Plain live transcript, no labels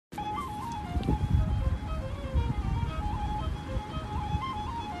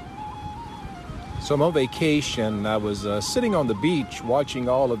So I'm on vacation. I was sitting on the beach watching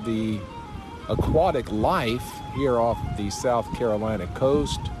all of the aquatic life here off the South Carolina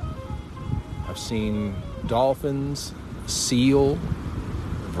coast. I've seen dolphins, seal,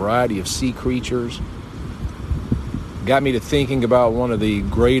 a variety of sea creatures. Got me to thinking about one of the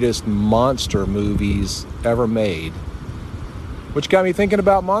greatest monster movies ever made, which got me thinking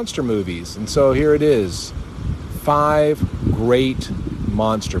about monster movies. And so here it is, 5 great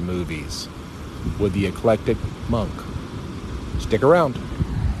monster movies with the Eclectic Monk. Stick around.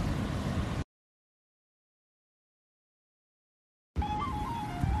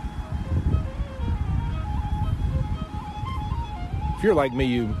 If you're like me,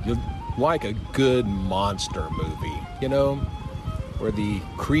 you like a good monster movie, you know, where the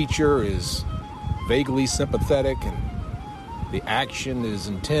creature is vaguely sympathetic and the action is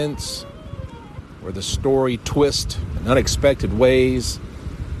intense, where the story twists in unexpected ways,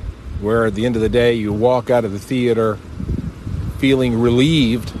 where at the end of the day you walk out of the theater feeling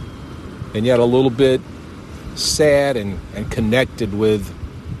relieved and yet a little bit sad and connected with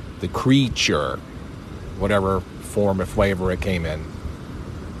the creature, whatever form or flavor it came in.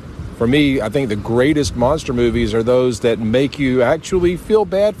 For me, I think the greatest monster movies are those that make you actually feel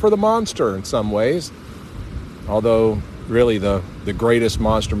bad for the monster in some ways. Although, really, the greatest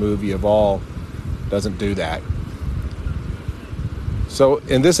monster movie of all doesn't do that. So,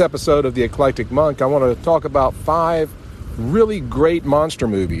 in this episode of The Eclectic Monk, I want to talk about 5 really great monster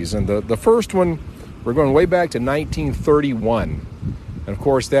movies. And the first one, we're going way back to 1931. And, of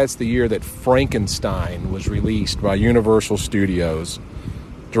course, that's the year that Frankenstein was released by Universal Studios.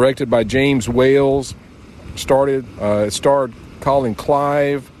 Directed by James Wales, it starred Colin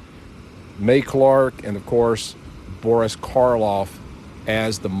Clive, Mae Clarke, and of course Boris Karloff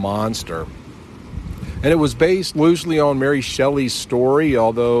as the monster. And it was based loosely on Mary Shelley's story,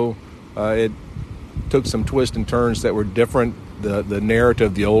 although it took some twists and turns that were different. The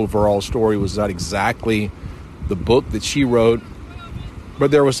narrative, the overall story was not exactly the book that she wrote. But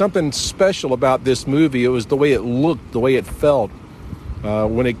there was something special about this movie. It was the way it looked, the way it felt.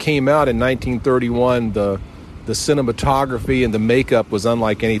 When it came out in 1931, the cinematography and the makeup was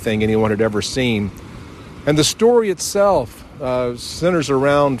unlike anything anyone had ever seen. And the story itself centers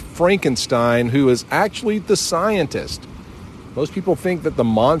around Frankenstein, who is actually the scientist. Most people think that the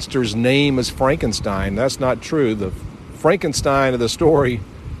monster's name is Frankenstein. That's not true. The Frankenstein of the story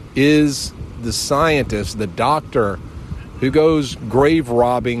is the scientist, the doctor, who goes grave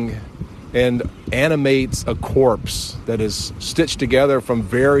robbing and animates a corpse that is stitched together from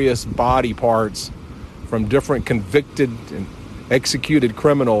various body parts from different convicted and executed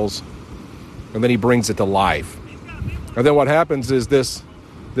criminals, and then he brings it to life. And then what happens is this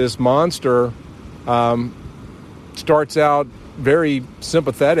monster starts out very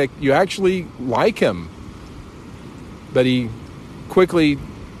sympathetic. You actually like him, but he quickly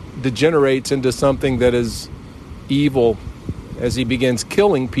degenerates into something that is evil as he begins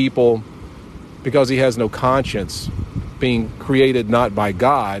killing people because he has no conscience, being created not by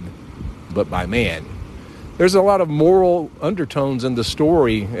God, but by man. There's a lot of moral undertones in the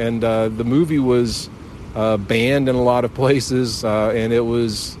story, and the movie was banned in a lot of places, and it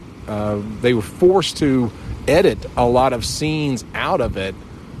was they were forced to edit a lot of scenes out of it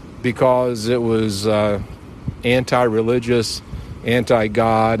because it was anti-religious,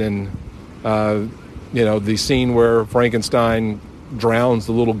 anti-God, and the scene where Frankenstein drowns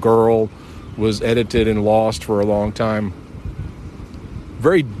the little girl was edited and lost for a long time.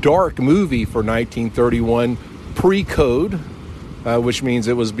 Very dark movie for 1931, pre-code, which means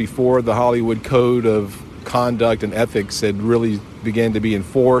it was before the Hollywood Code of Conduct and Ethics had really began to be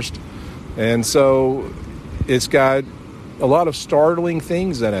enforced. And so it's got a lot of startling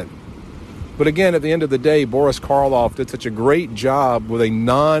things in it. But again, at the end of the day, Boris Karloff did such a great job with a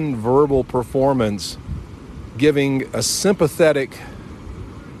non-verbal performance, giving a sympathetic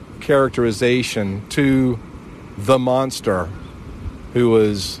characterization to the monster who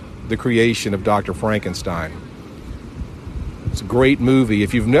was the creation of Dr. Frankenstein. It's a great movie.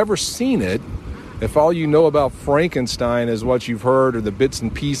 If you've never seen it, if all you know about Frankenstein is what you've heard or the bits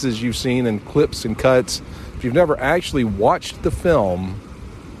and pieces you've seen and clips and cuts, if you've never actually watched the film,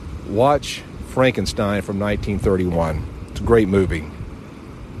 watch Frankenstein from 1931. It's a great movie.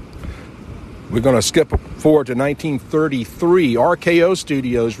 We're going to skip forward to 1933. RKO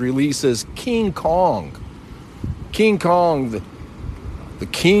Studios releases King Kong. King Kong, the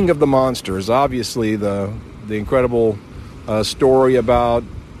king of the monsters. Obviously, the incredible story about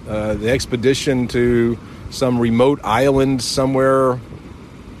the expedition to some remote island somewhere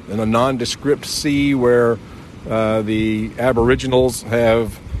in a nondescript sea where the Aboriginals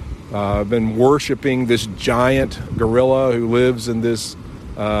have been worshiping this giant gorilla who lives in this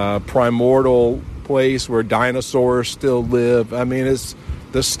primordial place where dinosaurs still live. I mean, it's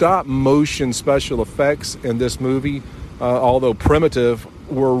the stop motion special effects in this movie, although primitive,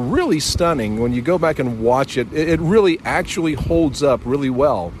 were really stunning. When you go back and watch it, it really actually holds up really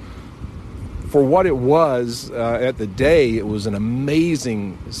well. For what it was at the day, it was an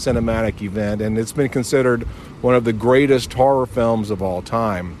amazing cinematic event, and it's been considered one of the greatest horror films of all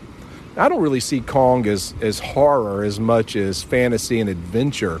time. I don't really see Kong as horror as much as fantasy and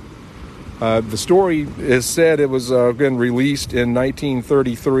adventure. The story is said it was again released in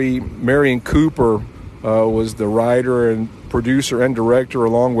 1933. Marion Cooper was the writer and producer and director,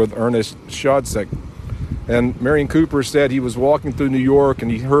 along with Ernest Schoedsack. And Marion Cooper said he was walking through New York and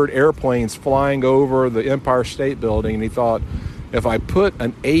he heard airplanes flying over the Empire State Building, and he thought, if I put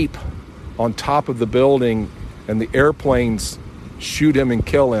an ape on top of the building and the airplanes shoot him and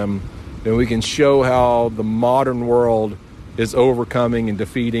kill him, then we can show how the modern world is overcoming and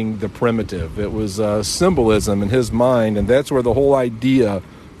defeating the primitive. It was symbolism in his mind, and that's where the whole idea of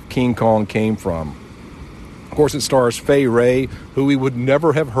King Kong came from. Of course, it stars Fay Wray, who we would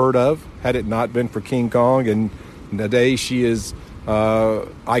never have heard of had it not been for King Kong, and today she is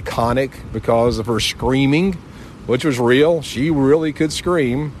iconic because of her screaming, which was real. She really could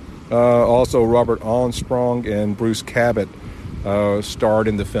scream. Also, Robert Armstrong and Bruce Cabot starred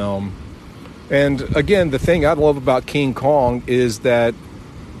in the film. And again, the thing I love about King Kong is that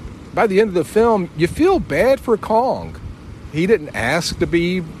by the end of the film, you feel bad for Kong. He didn't ask to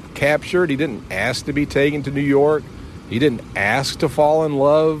be captured. He didn't ask to be taken to New York. He didn't ask to fall in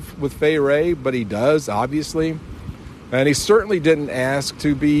love with Fay Wray, but he does, obviously. And he certainly didn't ask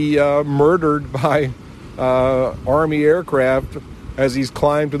to be murdered by Army aircraft as he's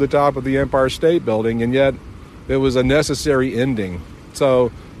climbed to the top of the Empire State Building, and yet it was a necessary ending.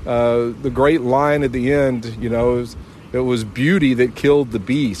 So the great line at the end, it was beauty that killed the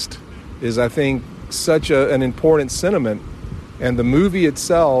beast, is, I think, such an important sentiment. And the movie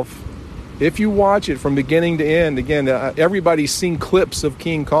itself, if you watch it from beginning to end, again, everybody's seen clips of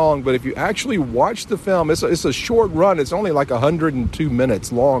King Kong, but if you actually watch the film, it's a short run. It's only like 102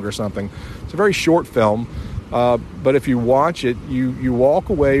 minutes long or something. It's a very short film. But if you watch it, you walk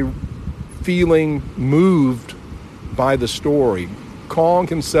away feeling moved by the story. Kong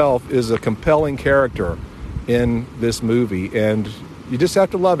himself is a compelling character in this movie, and you just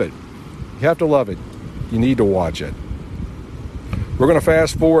have to love it. You have to love it. You need to watch it. We're going to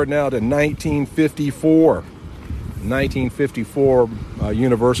fast forward now to 1954. 1954,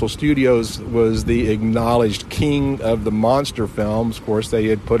 Universal Studios was the acknowledged king of the monster films. Of course, they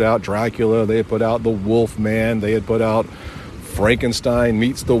had put out Dracula, they had put out The Wolf Man, they had put out Frankenstein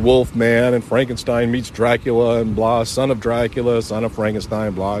meets the Wolf Man, and Frankenstein meets Dracula, and blah, Son of Dracula, Son of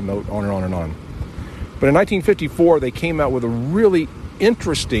Frankenstein, blah, and on and on and on. But in 1954, they came out with a really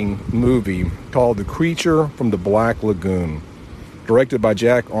interesting movie called The Creature from the Black Lagoon. Directed by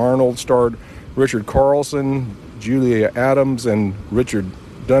Jack Arnold, starred Richard Carlson, Julia Adams, and Richard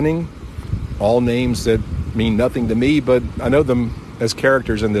Dunning. All names that mean nothing to me, but I know them as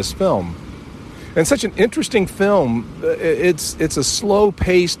characters in this film. And such an interesting film. It's a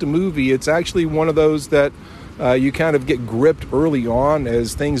slow-paced movie. It's actually one of those that you kind of get gripped early on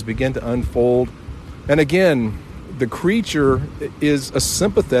as things begin to unfold. And again, the creature is a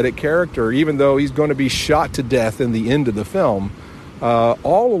sympathetic character, even though he's going to be shot to death in the end of the film.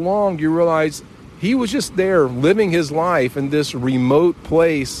 All along, you realize he was just there living his life in this remote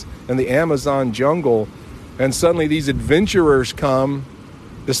place in the Amazon jungle, and suddenly these adventurers come,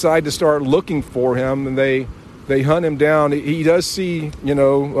 decide to start looking for him, and they hunt him down. He does see,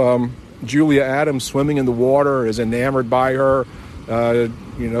 Julia Adams swimming in the water, is enamored by her.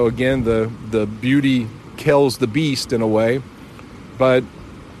 Again, the beauty kills the beast in a way, but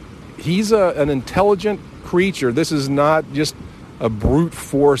he's an intelligent creature. This is not just a brute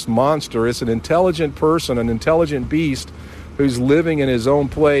force monster. It's an intelligent person, an intelligent beast who's living in his own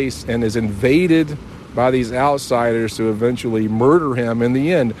place and is invaded by these outsiders to eventually murder him in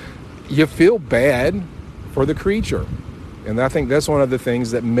the end. You feel bad for the creature. And I think that's one of the things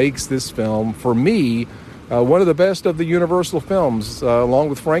that makes this film, for me, one of the best of the Universal films, along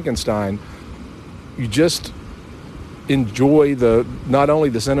with Frankenstein. You just enjoy not only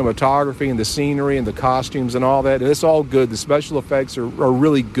the cinematography and the scenery and the costumes and all that, and it's all good. The special effects are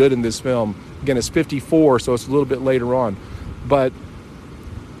really good in this film. Again, it's 54, so it's a little bit later on. But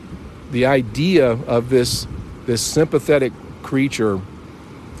the idea of this sympathetic creature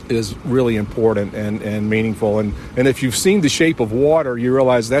is really important and meaningful. And if you've seen The Shape of Water, you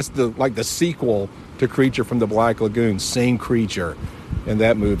realize that's the sequel to Creature from the Black Lagoon. Same creature. in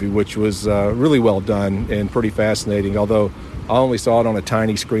that movie, which was really well done and pretty fascinating, although I only saw it on a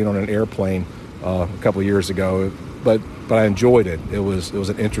tiny screen on an airplane a couple of years ago, but I enjoyed it. It was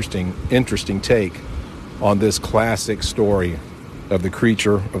an interesting take on this classic story of the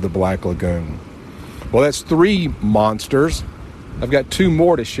creature of the Black Lagoon. Well, that's 3 monsters. I've got 2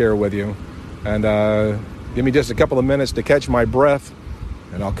 more to share with you, and give me just a couple of minutes to catch my breath,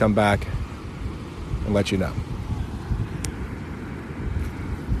 and I'll come back and let you know.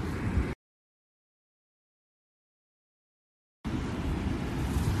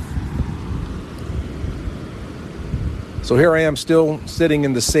 So here I am, still sitting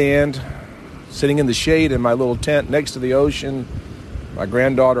in the sand, sitting in the shade in my little tent next to the ocean. My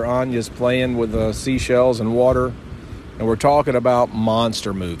granddaughter Anya's playing with seashells and water, and we're talking about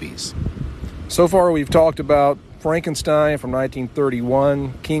monster movies. So far we've talked about Frankenstein from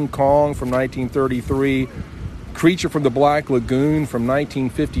 1931, King Kong from 1933, Creature from the Black Lagoon from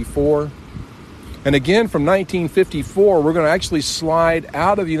 1954. And again, from 1954, we're going to actually slide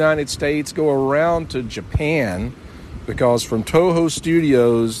out of the United States, go around to Japan, because from Toho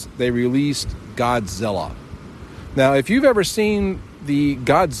Studios, they released Godzilla. Now, if you've ever seen the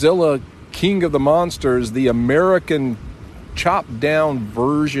Godzilla King of the Monsters, the American chopped down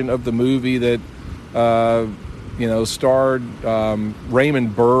version of the movie that, starred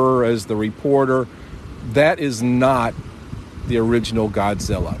Raymond Burr as the reporter, that is not the original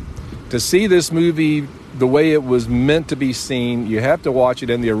Godzilla. To see this movie the way it was meant to be seen, you have to watch it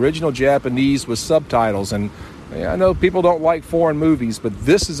in the original Japanese with subtitles. And I know people don't like foreign movies, but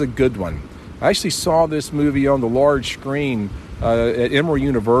this is a good one. I actually saw this movie on the large screen at Emory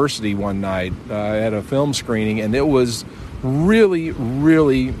University one night at a film screening, and it was really,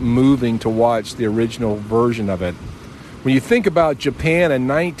 really moving to watch the original version of it. When you think about Japan in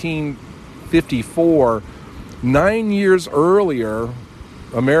 1954, 9 years earlier,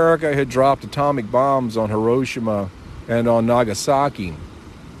 America had dropped atomic bombs on Hiroshima and on Nagasaki.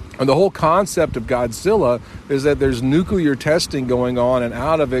 And the whole concept of Godzilla is that there's nuclear testing going on, and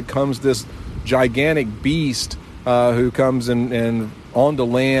out of it comes this gigantic beast who comes and onto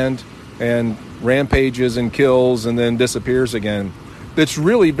land and rampages and kills and then disappears again. It's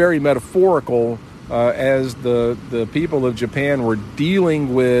really very metaphorical as the people of Japan were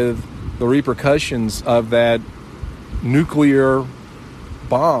dealing with the repercussions of that nuclear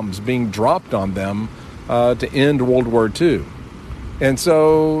bombs being dropped on them to end World War II. And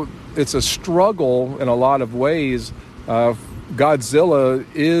so it's a struggle in a lot of ways. Godzilla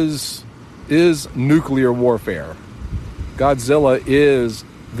is nuclear warfare. Godzilla is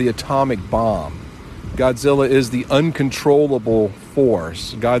the atomic bomb. Godzilla is the uncontrollable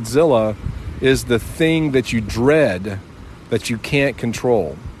force. Godzilla is the thing that you dread, that you can't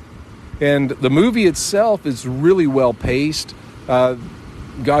control. And the movie itself is really well paced.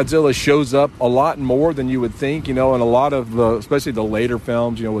 Godzilla shows up a lot more than you would think, in a lot of especially the later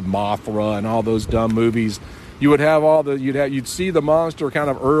films, with Mothra and all those dumb movies. You would have you'd see the monster kind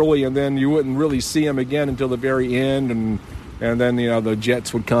of early, and then you wouldn't really see him again until the very end, and then the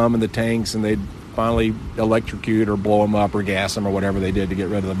jets would come and the tanks, and they'd finally electrocute or blow him up or gas him or whatever they did to get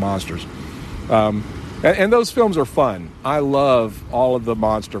rid of the monsters. And those films are fun. I love all of the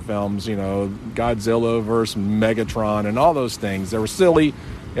monster films, Godzilla versus Megatron and all those things. They were silly.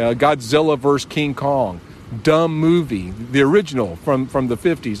 Godzilla versus King Kong, dumb movie. The original from the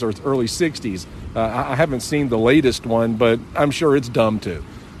 50s or early 60s. I haven't seen the latest one, but I'm sure it's dumb too.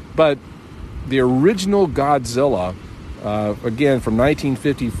 But the original Godzilla, again from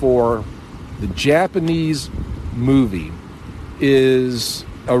 1954, the Japanese movie is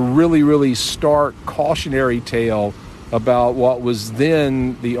a really, really stark cautionary tale about what was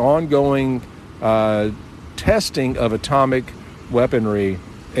then the ongoing testing of atomic weaponry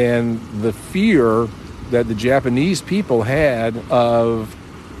and the fear that the Japanese people had of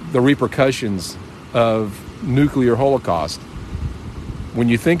the repercussions of nuclear holocaust. When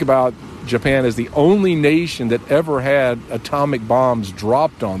you think about Japan as the only nation that ever had atomic bombs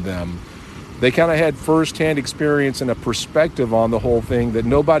dropped on them, they kind of had first-hand experience and a perspective on the whole thing that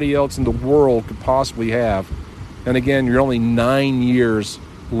nobody else in the world could possibly have. And again, you're only 9 years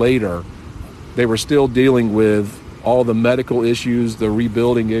later, they were still dealing with all the medical issues, the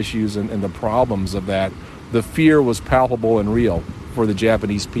rebuilding issues, and the problems of that. The fear was palpable and real for the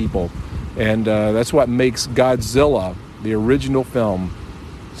Japanese people. And that's what makes Godzilla, the original film,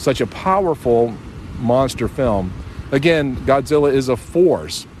 such a powerful monster film. Again, Godzilla is a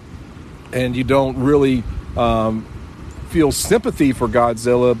force. And you don't really feel sympathy for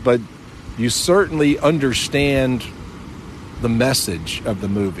Godzilla, but you certainly understand the message of the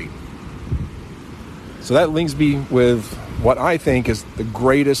movie. So that leaves me with what I think is the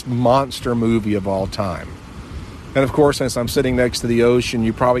greatest monster movie of all time. And of course, since I'm sitting next to the ocean,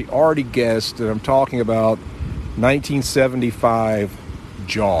 you probably already guessed that I'm talking about 1975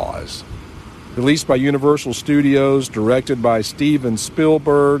 Jaws. Released by Universal Studios, directed by Steven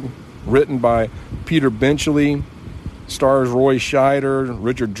Spielberg, written by Peter Benchley, stars Roy Scheider,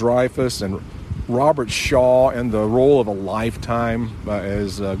 Richard Dreyfuss, and Robert Shaw in the role of a lifetime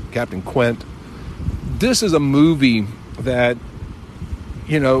as Captain Quint. This is a movie that,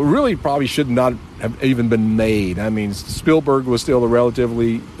 really probably should not have even been made. I mean, Spielberg was still a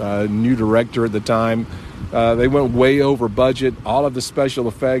relatively new director at the time. They went way over budget. All of the special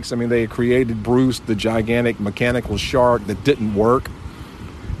effects, they had created Bruce, the gigantic mechanical shark that didn't work.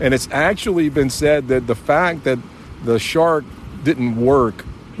 And it's actually been said that the fact that the shark didn't work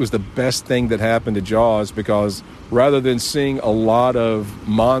was the best thing that happened to Jaws, because rather than seeing a lot of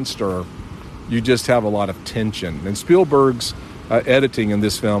monster, you just have a lot of tension. And Spielberg's editing in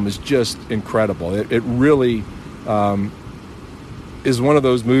this film is just incredible. It really is one of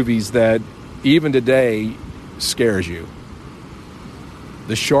those movies that even today scares you.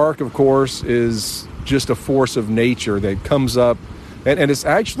 The shark, of course, is just a force of nature that comes up, and it's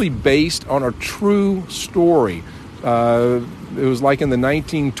actually based on a true story. It was like in the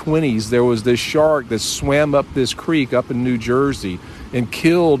 1920s, there was this shark that swam up this creek up in New Jersey and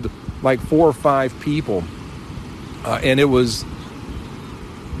killed like 4 or 5 people. And it was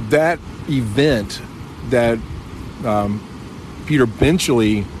that event that Peter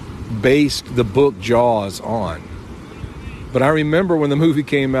Benchley based the book Jaws on. But I remember when the movie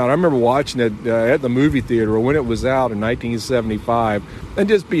came out, I remember watching it at the movie theater when it was out in 1975 and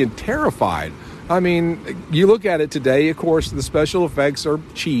just being terrified. You look at it today, of course, the special effects are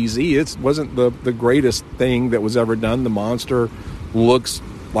cheesy. It wasn't the greatest thing that was ever done. The monster looks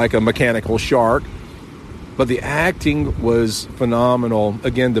like a mechanical shark. But the acting was phenomenal.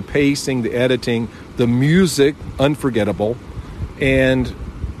 Again, the pacing, the editing, the music, unforgettable. And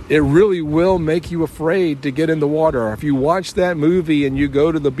it really will make you afraid to get in the water. If you watch that movie and you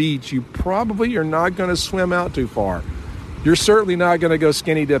go to the beach, you probably are not going to swim out too far. You're certainly not going to go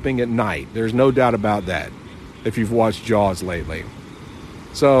skinny dipping at night. There's no doubt about that if you've watched Jaws lately.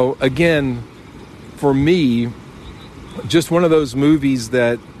 So again, for me, just one of those movies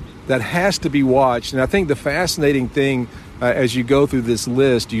that has to be watched. And I think the fascinating thing as you go through this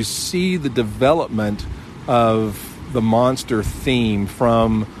list, you see the development of the monster theme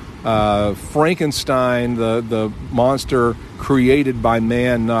from Frankenstein, the monster created by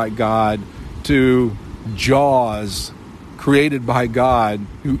man, not God, to Jaws, created by God,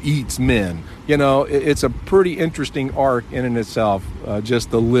 who eats men. It's a pretty interesting arc in and itself,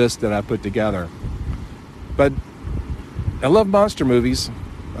 just the list that I put together. But I love monster movies.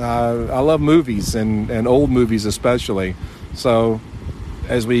 I love movies and old movies especially. So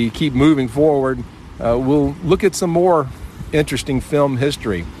as we keep moving forward, we'll look at some more interesting film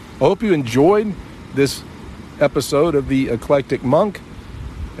history. I hope you enjoyed this episode of The Eclectic Monk.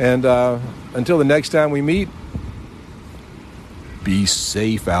 And until the next time we meet, be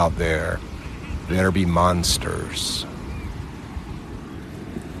safe out there. There be monsters.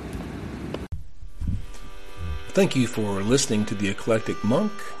 Thank you for listening to The Eclectic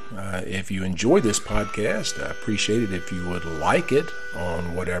Monk. If you enjoyed this podcast, I appreciate it if you would like it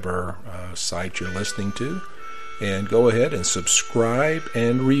on whatever site you're listening to. And go ahead and subscribe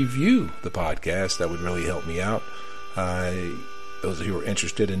and review the podcast. That would really help me out. Those of you who are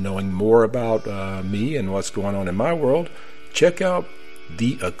interested in knowing more about me and what's going on in my world, check out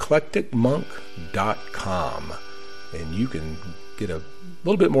theeclecticmonk.com. And you can get a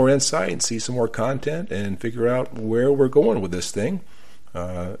little bit more insight and see some more content and figure out where we're going with this thing.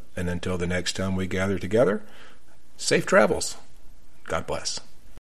 And until the next time we gather together, safe travels. God bless.